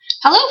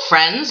Hello,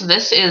 friends.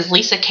 This is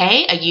Lisa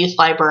Kay, a youth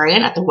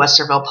librarian at the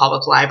Westerville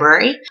Public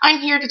Library. I'm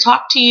here to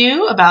talk to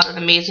you about an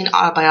amazing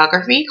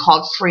autobiography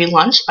called Free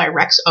Lunch by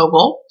Rex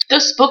Ogle.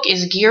 This book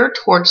is geared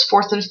towards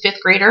 4th and 5th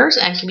graders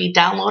and can be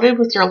downloaded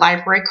with your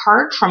library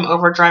card from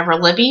Overdrive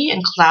or Libby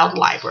and Cloud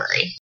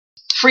Library.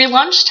 Free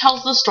Lunch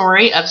tells the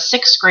story of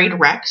 6th grade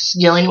Rex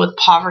dealing with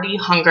poverty,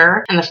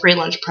 hunger, and the free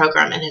lunch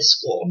program in his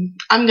school.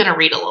 I'm going to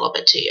read a little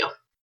bit to you.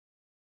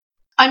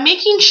 I'm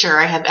making sure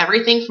I have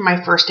everything for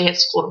my first day at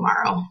school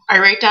tomorrow. I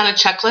write down a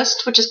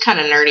checklist, which is kind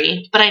of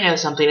nerdy, but I know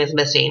something is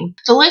missing.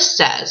 The list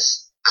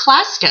says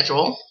class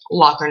schedule,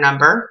 locker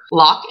number,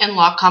 lock and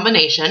lock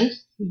combination,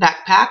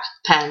 backpack,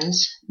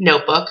 pens,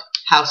 notebook,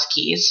 house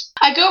keys.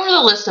 I go over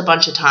the list a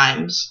bunch of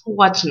times.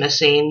 What's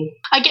missing?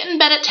 I get in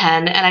bed at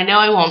 10 and I know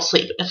I won't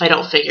sleep if I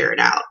don't figure it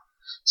out.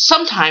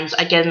 Sometimes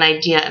I get an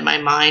idea in my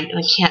mind and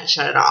I can't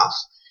shut it off.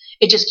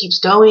 It just keeps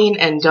going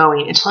and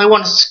going until I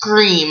want to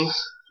scream.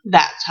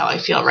 That's how I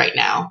feel right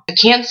now. I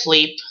can't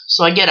sleep,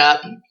 so I get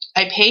up.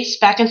 I pace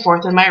back and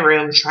forth in my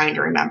room trying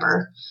to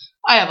remember.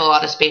 I have a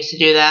lot of space to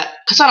do that,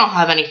 because I don't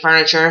have any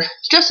furniture,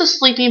 just a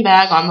sleeping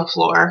bag on the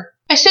floor.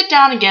 I sit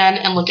down again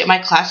and look at my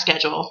class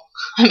schedule.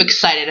 I'm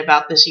excited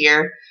about this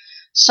year.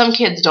 Some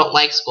kids don't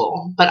like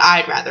school, but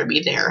I'd rather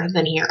be there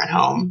than here at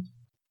home.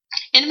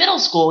 In middle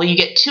school, you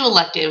get 2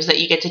 electives that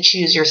you get to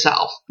choose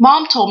yourself.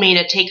 Mom told me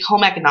to take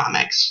home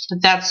economics,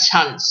 but that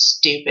sounded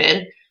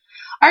stupid.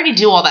 I already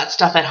do all that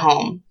stuff at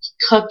home.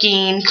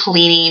 Cooking,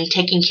 cleaning,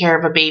 taking care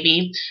of a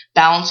baby,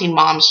 balancing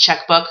mom's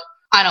checkbook.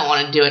 I don't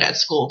want to do it at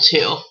school,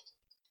 too.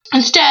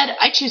 Instead,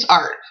 I choose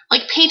art,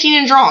 like painting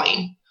and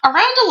drawing.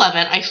 Around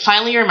 11, I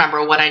finally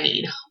remember what I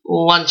need.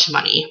 Lunch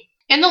money.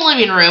 In the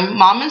living room,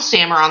 Mom and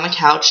Sam are on the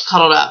couch,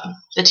 cuddled up.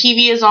 The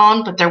TV is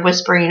on, but they're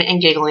whispering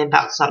and giggling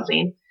about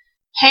something.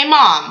 Hey,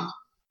 Mom.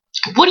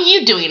 What are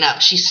you doing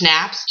up? She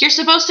snaps. You're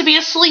supposed to be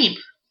asleep.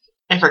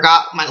 I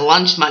forgot my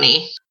lunch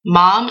money.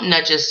 Mom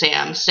nudges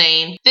Sam,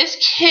 saying, This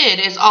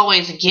kid is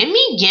always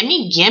gimme,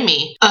 gimme,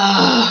 gimme.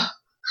 Ugh.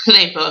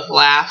 They both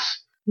laugh.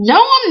 No,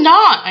 I'm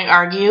not, I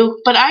argue,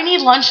 but I need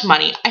lunch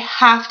money. I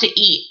have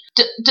to eat.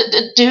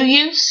 Do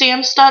you?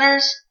 Sam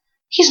stutters.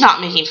 He's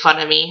not making fun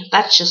of me.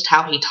 That's just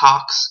how he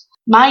talks.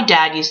 My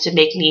dad used to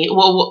make me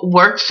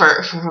work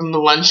for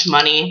lunch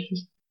money.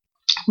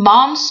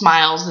 Mom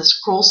smiles this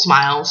cruel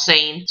smile,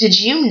 saying, Did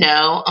you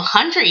know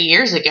 100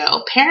 years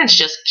ago, parents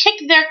just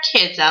kicked their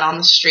kids out on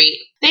the street?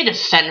 They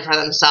defend for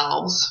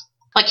themselves.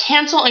 Like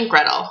Hansel and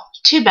Gretel.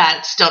 Too bad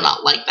it's still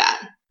not like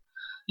that.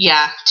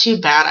 Yeah, too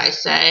bad, I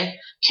say.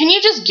 Can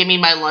you just give me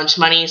my lunch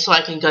money so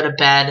I can go to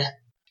bed?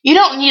 You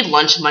don't need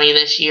lunch money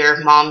this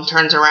year, Mom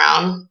turns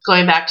around,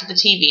 going back to the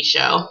TV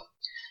show.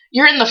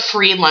 You're in the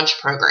free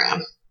lunch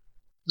program.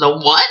 The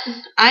what?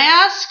 I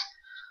ask.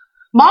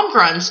 Mom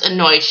grunts,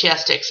 annoyed she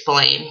has to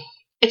explain.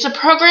 It's a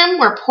program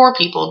where poor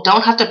people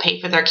don't have to pay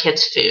for their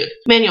kids' food.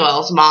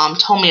 Manuel's mom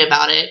told me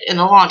about it in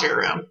the laundry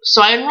room,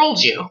 so I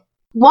enrolled you.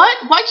 What?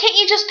 Why can't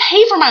you just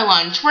pay for my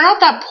lunch? We're not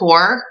that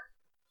poor.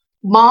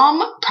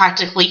 Mom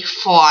practically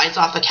flies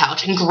off the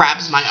couch and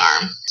grabs my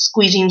arm,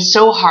 squeezing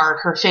so hard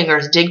her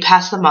fingers dig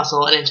past the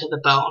muscle and into the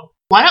bone.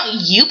 Why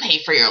don't you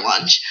pay for your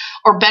lunch?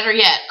 Or better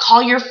yet,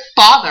 call your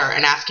father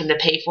and ask him to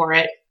pay for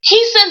it. He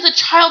sends a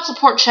child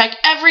support check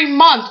every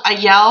month, I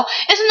yell.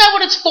 Isn't that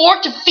what it's for,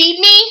 to feed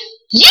me?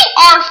 You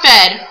are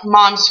fed,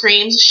 Mom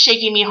screams,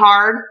 shaking me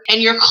hard.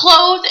 And you're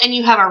clothed, and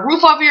you have a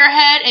roof over your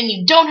head, and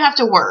you don't have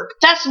to work.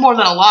 That's more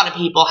than a lot of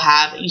people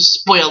have, you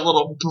spoiled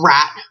little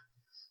brat.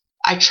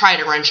 I try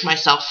to wrench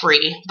myself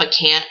free, but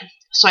can't.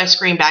 So I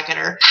scream back at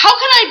her. How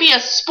can I be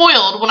as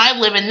spoiled when I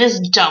live in this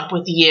dump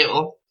with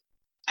you?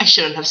 I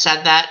shouldn't have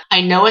said that.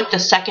 I know it the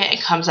second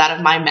it comes out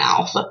of my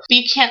mouth. But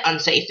you can't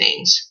unsay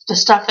things. The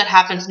stuff that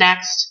happens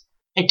next,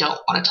 I don't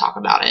want to talk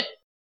about it.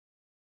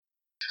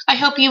 I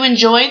hope you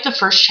enjoyed the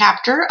first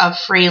chapter of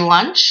Free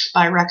Lunch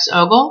by Rex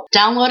Ogle.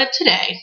 Download it today.